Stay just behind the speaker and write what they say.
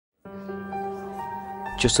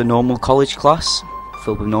Just a normal college class,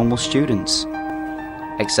 filled with normal students.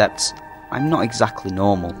 Except, I'm not exactly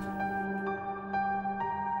normal.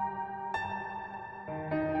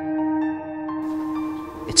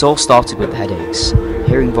 It all started with headaches,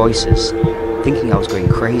 hearing voices, thinking I was going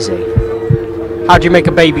crazy. How do you make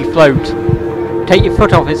a baby float? Take your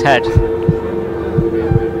foot off its head.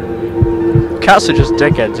 Cats are just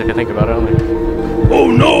dickheads if you think about it, aren't they?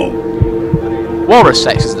 Oh no! Walrus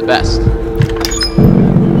sex is the best.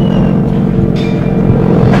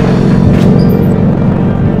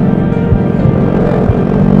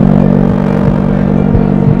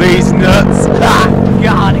 These nuts!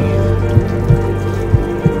 Got it.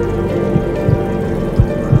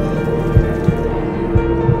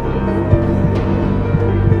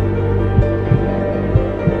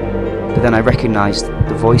 But then I recognised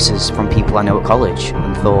the voices from people I know at college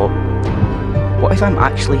and thought, what if I'm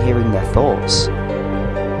actually hearing their thoughts?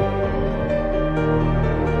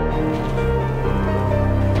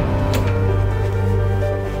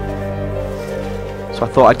 So I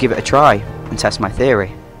thought I'd give it a try and test my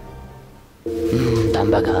theory.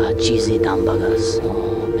 Hamburger, cheesy hamburgers,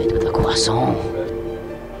 made with a croissant.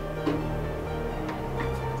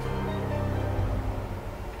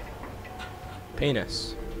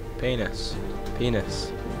 Penis, penis,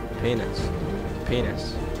 penis, penis,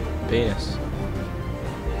 penis, penis.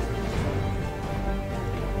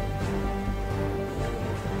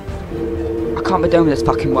 I can't be doing this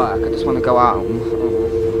fucking work, I just want to go home.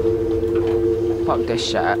 Fuck this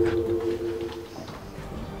shit.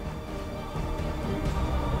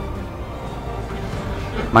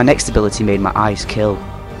 My next ability made my eyes kill.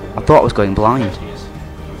 I thought I was going blind.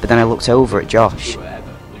 But then I looked over at Josh,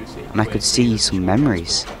 and I could see some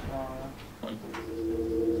memories.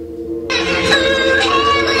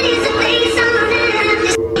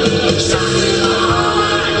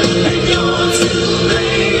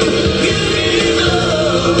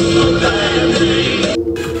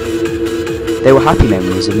 They were happy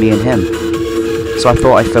memories of me and him, so I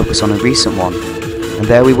thought I'd focus on a recent one, and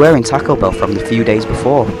there we were in Taco Bell from the few days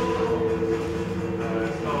before.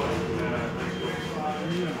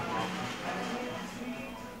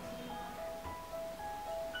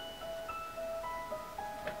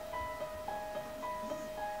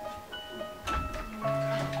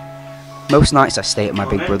 Most nights I stay at my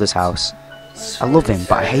big brother's house. I love him,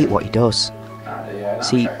 but I hate what he does.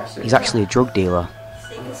 See, he's actually a drug dealer.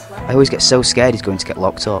 I always get so scared he's going to get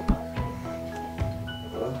locked up.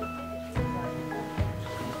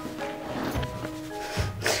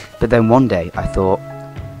 But then one day I thought,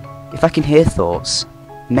 if I can hear thoughts,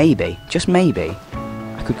 maybe, just maybe,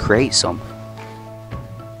 I could create some.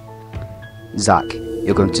 Zach,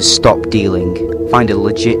 you're going to stop dealing, find a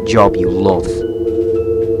legit job you love.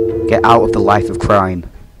 Get out of the life of crime.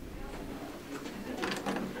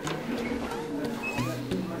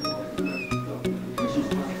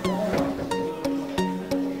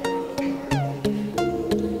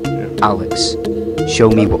 Alex, show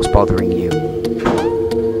me what's bothering you.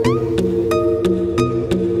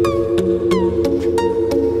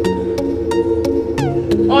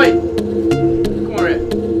 Oi! Come on here.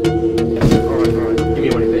 Alright. Give me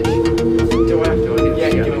money, bitch. Do I have to? Yeah,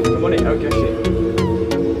 give me the money. Okay, shit.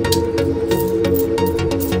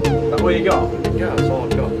 That all you got? Yeah, that's all I've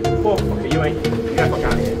got. Oh, fucker, you ain't. Get the fuck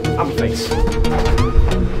out of here. I'm face.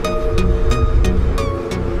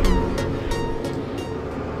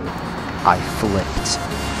 I flipped.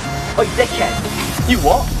 Oh, you dickhead! You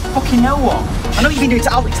what? Fucking know what? I know you've been doing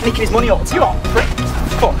to Alex, making his money all the time. You what, prick?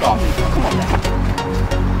 Fuck off. Come on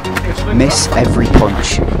then. Miss every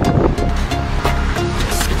punch.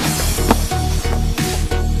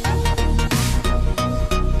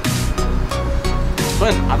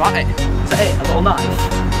 Flynn, I'm at it. Is that it? A little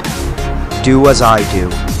knife? Do as I do.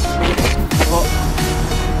 What?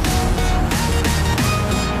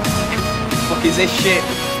 Fuck is this shit?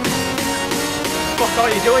 What the fuck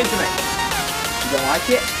are you doing to me? You don't like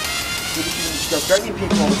it? Maybe you shouldn't just go threatening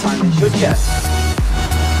people all the time then, should you?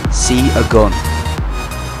 See a gun.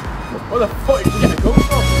 Where the fuck did you get a gun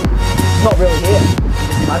from? It's not really here.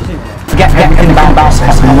 Just imagine it. Forget everything about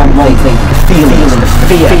basketball and one thing, the feeling, the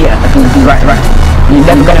fear. Right. You're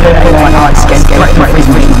never going to hurt anyone like Alex again. Right,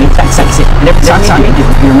 that's it. And every time you do,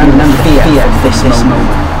 you remember the fear of this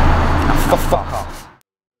moment. Now fuck off.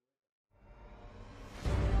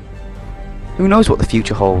 Who knows what the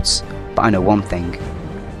future holds, but I know one thing.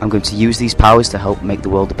 I'm going to use these powers to help make the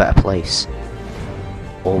world a better place.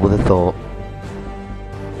 All with a thought.